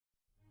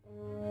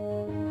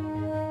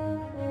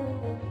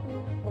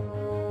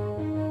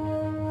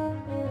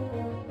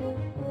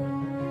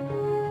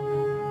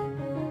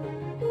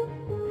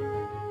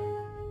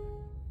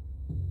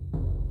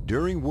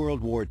During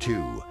World War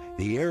II,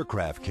 the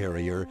aircraft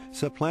carrier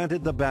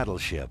supplanted the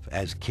battleship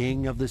as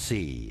king of the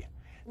sea.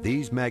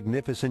 These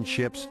magnificent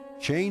ships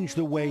changed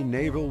the way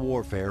naval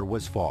warfare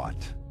was fought.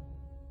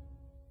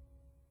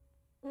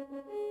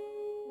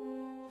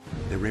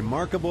 The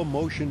remarkable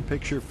motion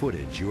picture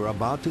footage you are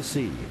about to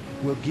see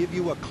will give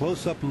you a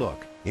close-up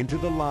look into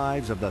the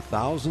lives of the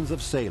thousands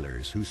of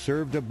sailors who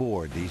served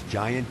aboard these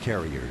giant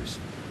carriers,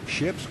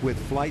 ships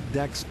with flight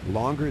decks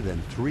longer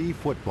than 3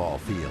 football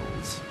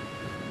fields.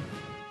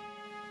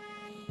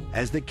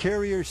 As the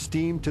carriers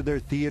steamed to their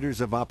theaters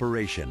of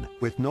operation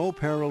with no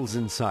perils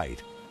in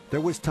sight,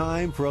 there was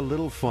time for a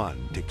little fun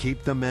to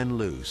keep the men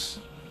loose.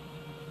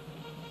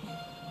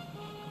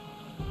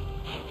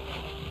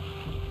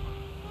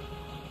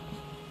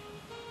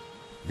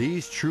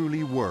 These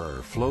truly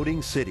were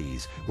floating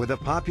cities with a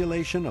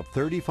population of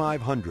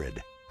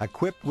 3,500,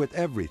 equipped with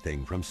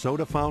everything from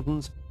soda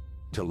fountains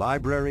to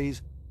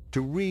libraries to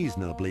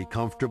reasonably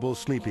comfortable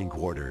sleeping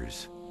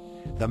quarters.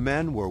 The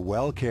men were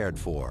well cared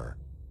for.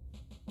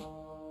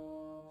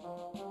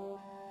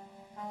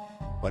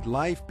 But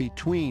life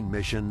between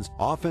missions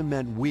often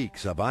meant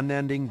weeks of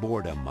unending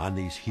boredom on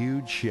these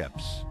huge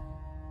ships.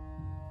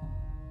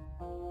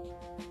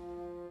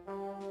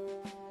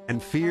 And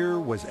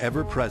fear was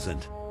ever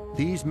present.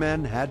 These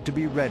men had to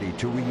be ready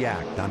to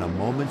react on a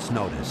moment's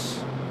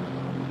notice.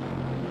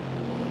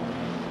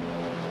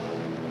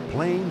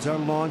 Planes are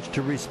launched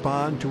to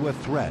respond to a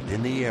threat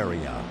in the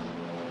area.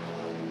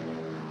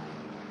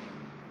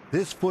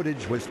 This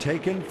footage was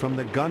taken from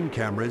the gun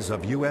cameras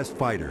of U.S.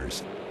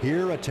 fighters,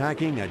 here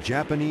attacking a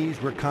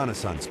Japanese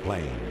reconnaissance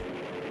plane.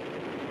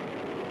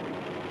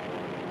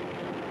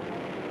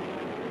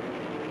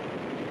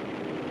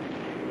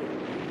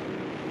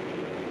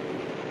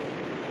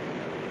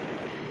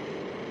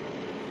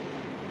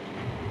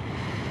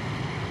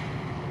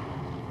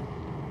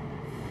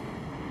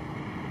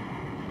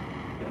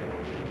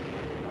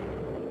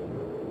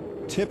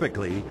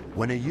 Typically,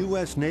 when a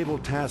U.S. naval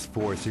task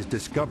force is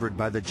discovered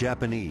by the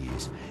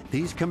Japanese,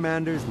 these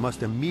commanders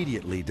must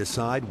immediately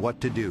decide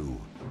what to do.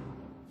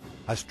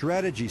 A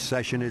strategy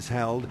session is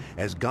held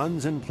as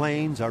guns and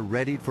planes are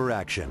readied for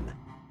action.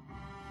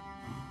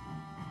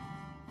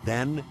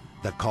 Then,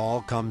 the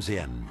call comes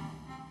in.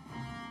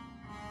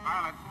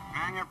 Pilots,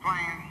 man your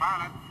planes.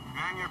 Pilots,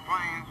 man your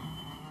planes.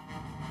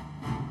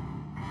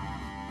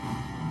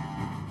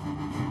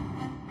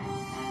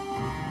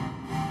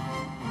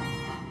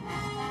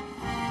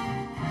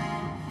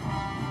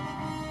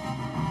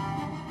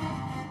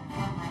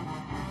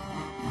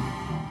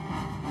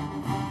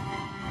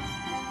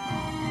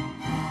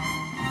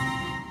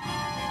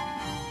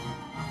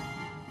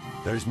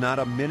 There's not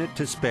a minute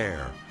to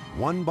spare.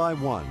 One by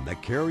one, the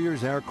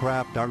carrier's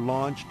aircraft are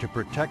launched to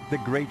protect the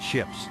great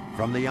ships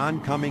from the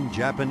oncoming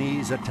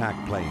Japanese attack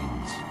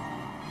planes.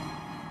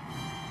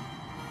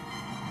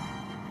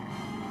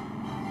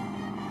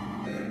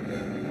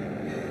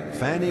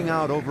 Fanning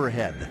out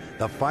overhead,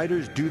 the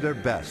fighters do their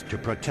best to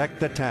protect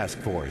the task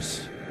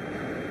force.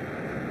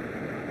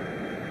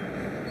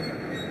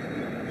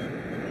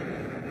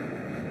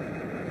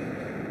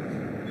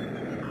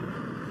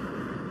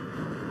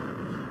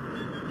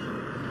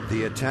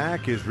 The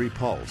attack is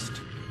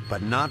repulsed,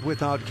 but not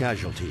without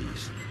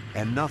casualties,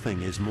 and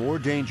nothing is more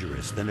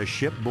dangerous than a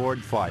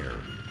shipboard fire.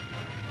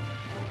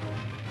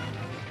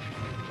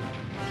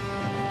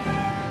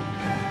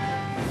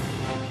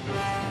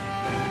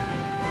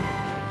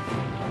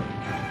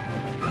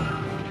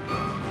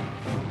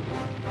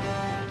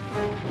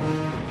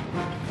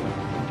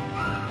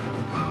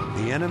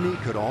 The enemy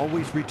could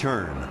always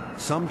return,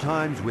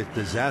 sometimes with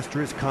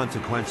disastrous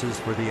consequences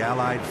for the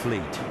Allied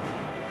fleet.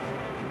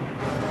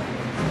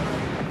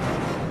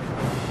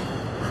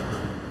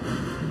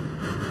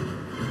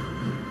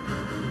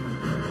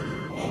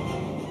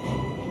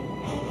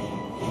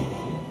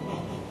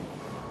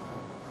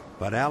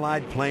 But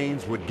Allied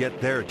planes would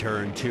get their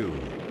turn too.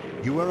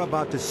 You are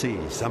about to see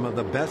some of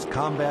the best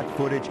combat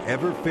footage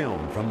ever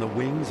filmed from the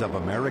wings of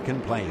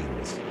American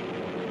planes.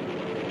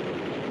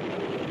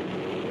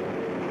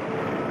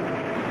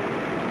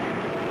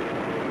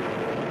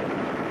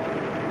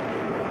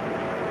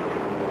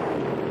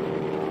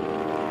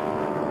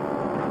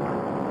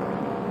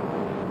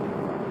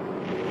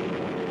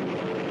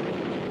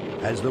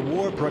 As the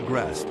war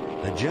progressed,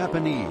 the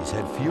Japanese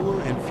had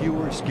fewer and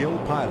fewer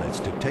skilled pilots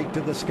to take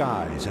to the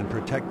skies and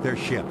protect their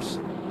ships.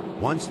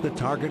 Once the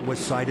target was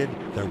sighted,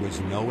 there was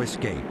no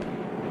escape.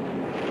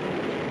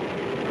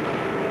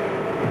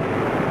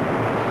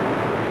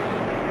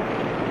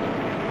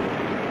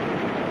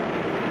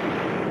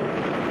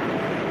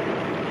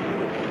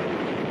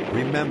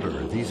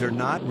 Remember, these are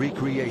not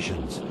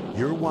recreations.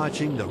 You're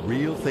watching the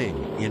real thing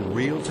in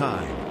real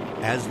time,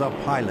 as the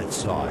pilots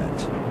saw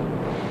it.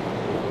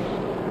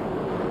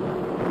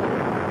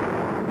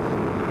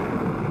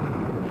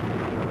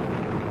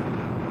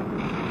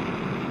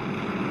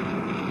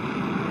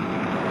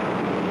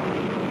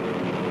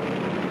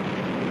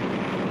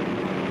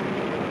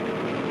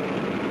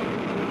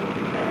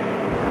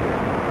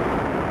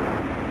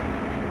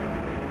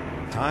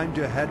 Time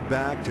to head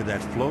back to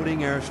that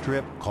floating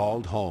airstrip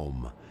called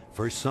home.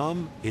 For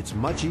some, it's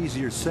much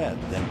easier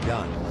said than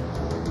done.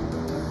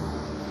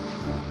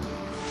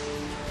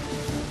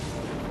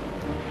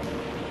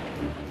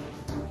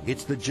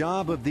 It's the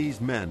job of these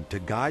men to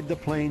guide the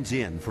planes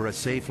in for a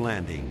safe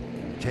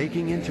landing,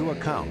 taking into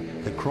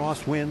account the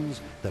crosswinds,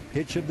 the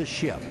pitch of the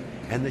ship,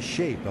 and the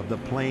shape of the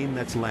plane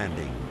that's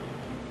landing.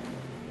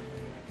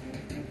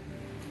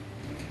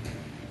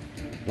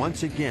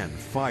 Once again,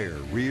 fire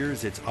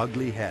rears its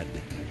ugly head.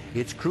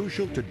 It's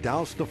crucial to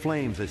douse the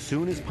flames as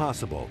soon as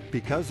possible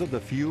because of the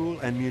fuel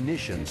and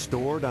munition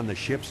stored on the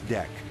ship's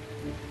deck.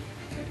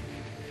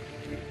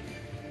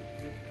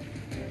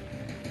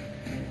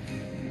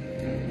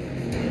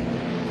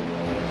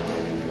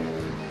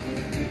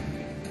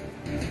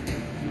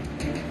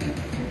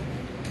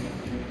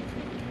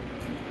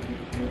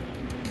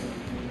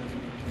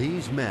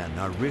 These men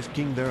are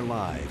risking their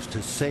lives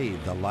to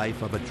save the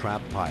life of a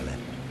trapped pilot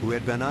who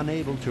had been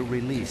unable to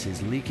release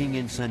his leaking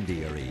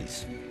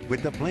incendiaries.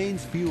 With the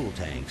plane's fuel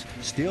tanks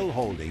still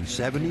holding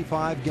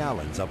 75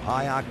 gallons of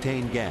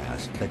high-octane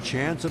gas, the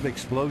chance of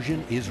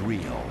explosion is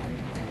real.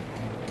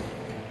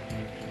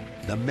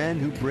 The men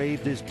who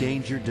brave this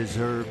danger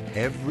deserve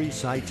every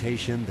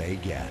citation they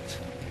get.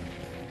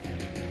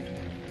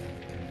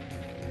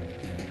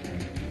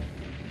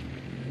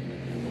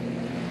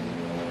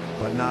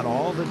 But not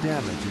all the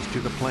damage is to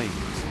the planes.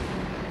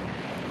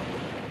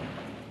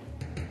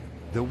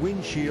 The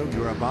windshield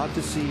you're about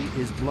to see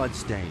is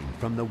bloodstained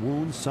from the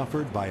wounds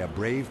suffered by a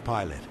brave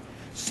pilot.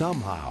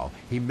 Somehow,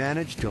 he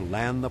managed to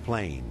land the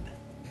plane.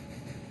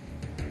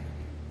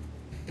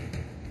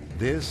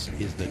 This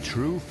is the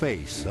true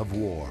face of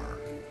war.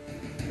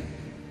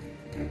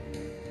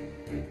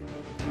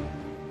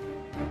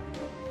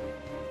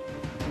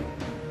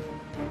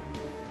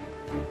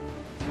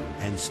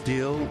 And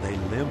still, they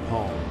limp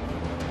home.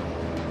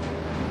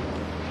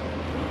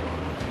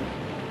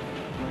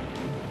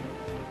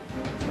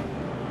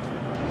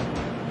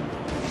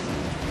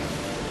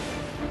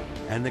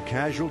 And the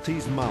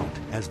casualties mount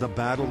as the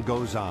battle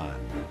goes on.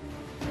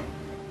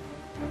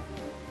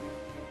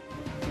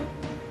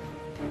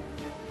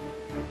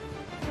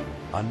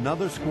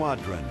 Another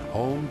squadron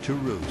home to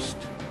roost.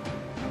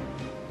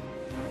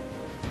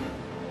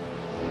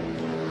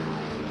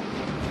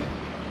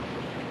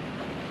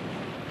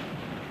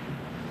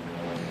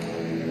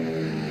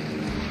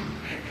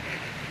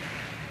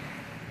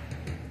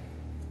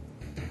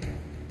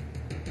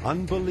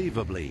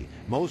 Unbelievably,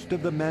 most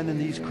of the men in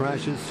these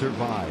crashes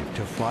survived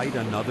to fight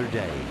another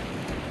day.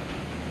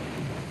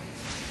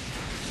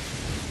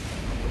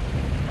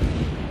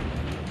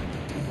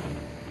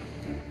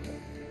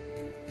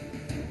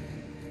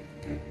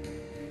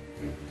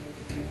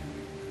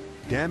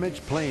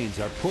 Damaged planes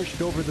are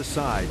pushed over the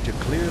side to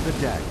clear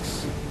the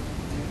decks.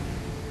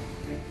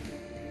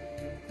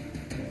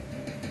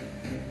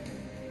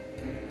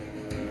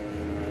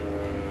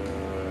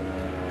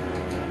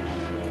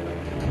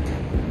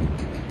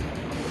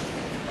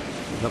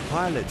 The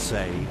pilots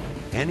say,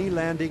 any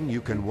landing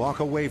you can walk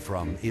away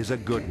from is a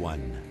good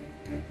one.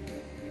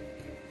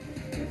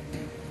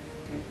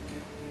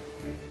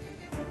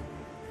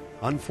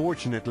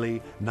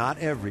 Unfortunately, not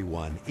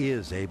everyone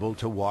is able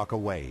to walk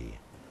away.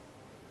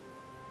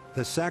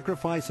 The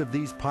sacrifice of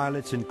these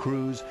pilots and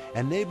crews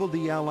enabled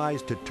the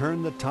Allies to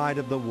turn the tide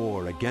of the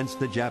war against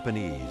the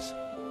Japanese.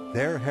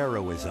 Their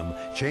heroism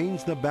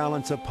changed the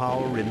balance of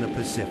power in the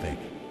Pacific,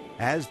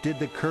 as did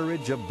the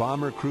courage of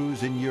bomber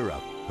crews in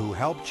Europe, who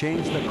helped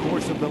change the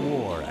course of the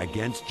war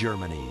against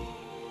Germany.